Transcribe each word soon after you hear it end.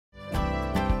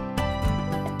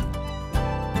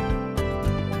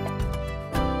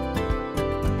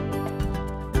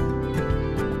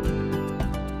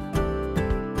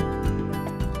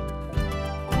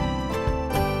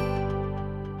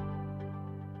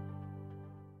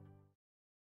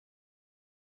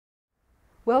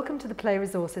Welcome to the Play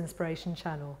Resource Inspiration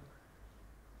channel.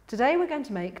 Today we're going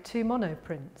to make 2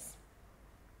 monoprints.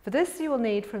 For this you will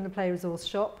need from the Play Resource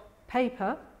shop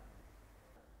paper,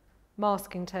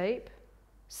 masking tape,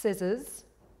 scissors,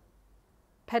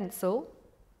 pencil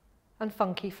and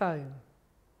funky foam.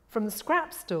 From the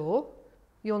scrap store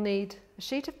you'll need a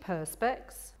sheet of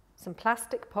perspex, some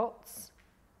plastic pots,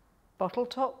 bottle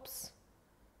tops,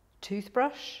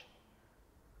 toothbrush,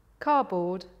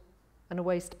 cardboard and a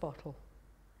waste bottle.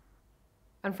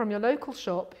 And from your local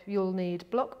shop you'll need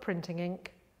block printing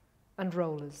ink and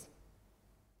rollers.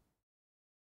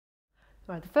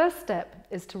 Right, the first step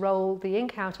is to roll the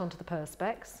ink out onto the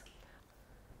perspex.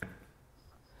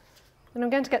 And I'm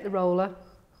going to get the roller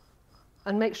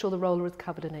and make sure the roller is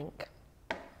covered in ink.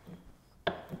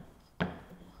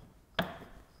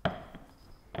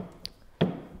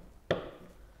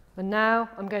 And now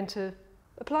I'm going to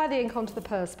apply the ink onto the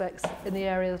perspex in the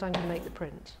area that I'm going to make the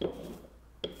print.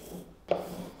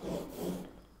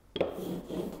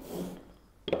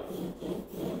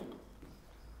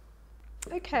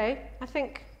 Okay, I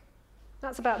think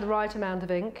that's about the right amount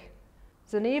of ink.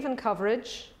 It's an even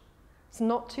coverage, it's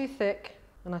not too thick,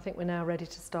 and I think we're now ready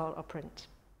to start our print.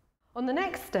 On the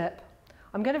next step,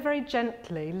 I'm going to very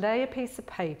gently lay a piece of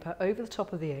paper over the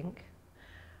top of the ink,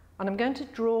 and I'm going to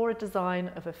draw a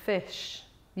design of a fish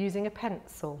using a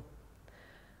pencil.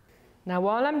 Now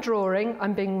while I'm drawing,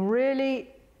 I'm being really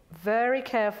very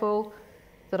careful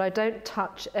that I don't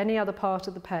touch any other part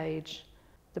of the page.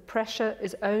 The pressure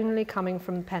is only coming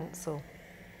from the pencil.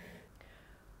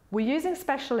 We're using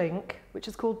special ink, which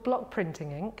is called block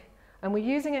printing ink, and we're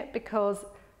using it because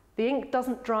the ink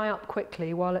doesn't dry up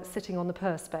quickly while it's sitting on the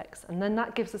perspex, and then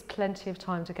that gives us plenty of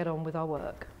time to get on with our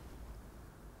work.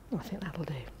 I think that'll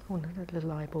do. Oh, a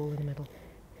little eyeball in the middle.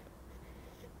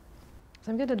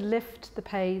 So I'm going to lift the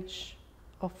page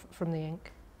off from the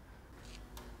ink.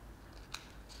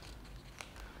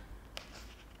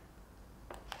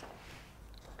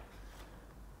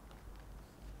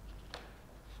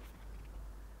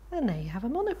 And there you have a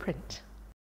monoprint.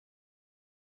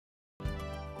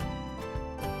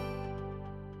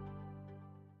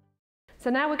 So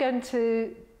now we're going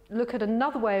to look at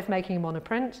another way of making a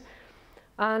monoprint.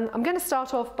 And I'm going to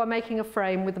start off by making a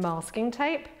frame with the masking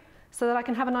tape so that I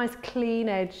can have a nice clean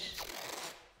edge.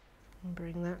 And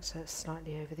bring that so it's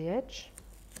slightly over the edge.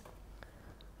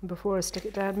 And before I stick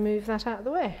it down, move that out of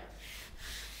the way.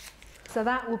 So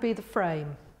that will be the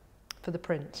frame for the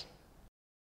print.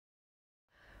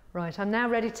 Right, I'm now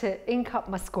ready to ink up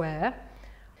my square,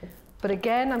 but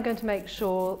again I'm going to make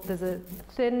sure there's a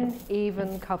thin,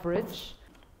 even coverage.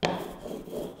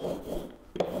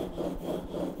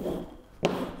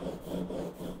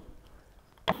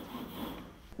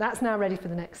 That's now ready for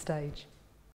the next stage.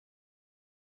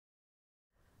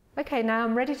 Okay, now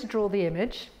I'm ready to draw the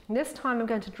image. And this time I'm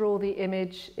going to draw the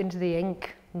image into the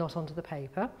ink, not onto the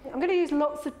paper. I'm going to use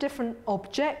lots of different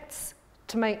objects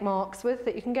to make marks with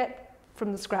that you can get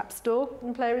from the scrap store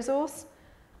in Play Resource.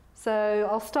 So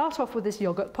I'll start off with this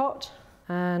yogurt pot,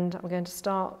 and I'm going to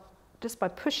start just by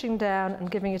pushing down and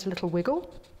giving it a little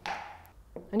wiggle.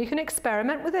 And you can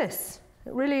experiment with this.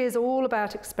 It really is all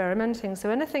about experimenting. So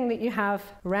anything that you have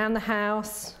around the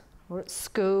house or at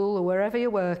school or wherever you're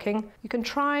working, you can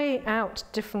try out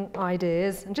different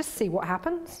ideas and just see what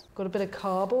happens. Got a bit of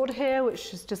cardboard here which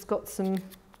has just got some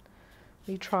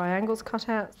wee triangles cut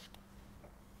out.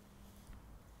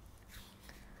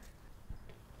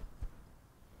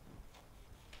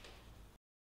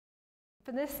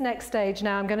 For this next stage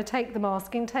now, I'm going to take the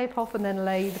masking tape off and then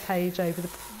lay the page over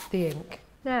the ink.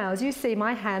 Now, as you see,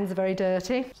 my hands are very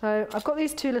dirty. So I've got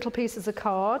these 2 little pieces of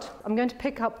card. I'm going to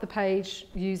pick up the page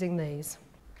using these.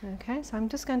 Okay, so I'm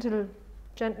just going to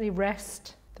gently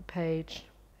rest the page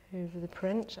over the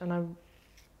print, and I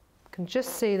can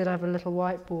just see that I have a little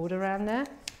white border around there.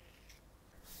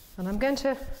 And I'm going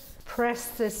to press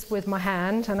this with my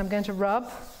hand, and I'm going to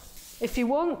rub. If you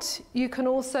want, you can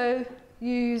also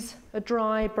use a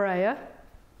dry brayer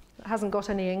that hasn't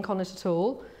got any ink on it at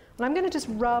all, and I'm going to just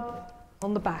rub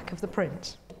on the back of the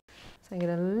print. So I'm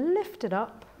going to lift it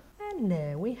up, and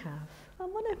there we have a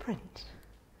monoprint.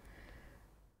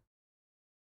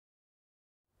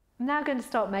 I'm now going to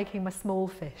start making my small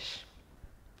fish.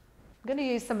 I'm going to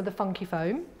use some of the funky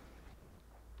foam,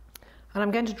 and I'm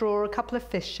going to draw a couple of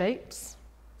fish shapes.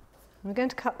 I'm going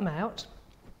to cut them out.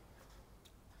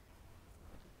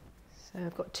 So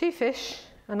I've got 2 fish,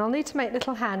 and I'll need to make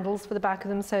little handles for the back of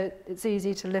them so it's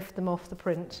easy to lift them off the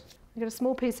print. I've got a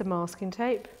small piece of masking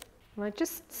tape, and I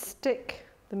just stick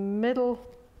the middle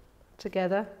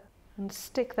together and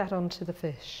stick that onto the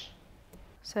fish.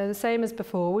 So the same as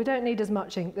before, we don't need as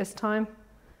much ink this time.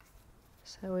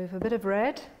 So we have a bit of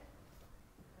red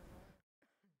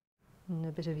and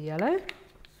a bit of yellow.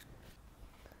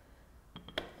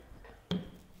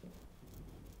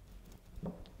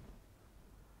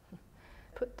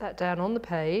 Put that down on the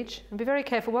page and be very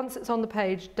careful, once it's on the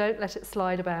page, don't let it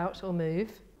slide about or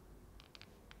move.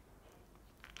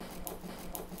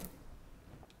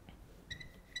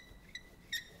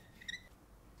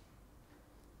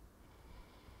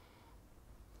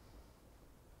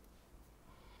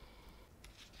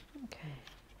 Okay.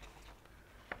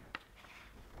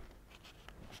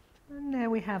 And there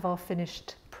we have our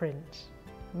finished print.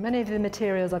 Many of the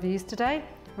materials I've used today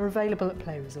are available at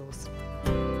Play Resource.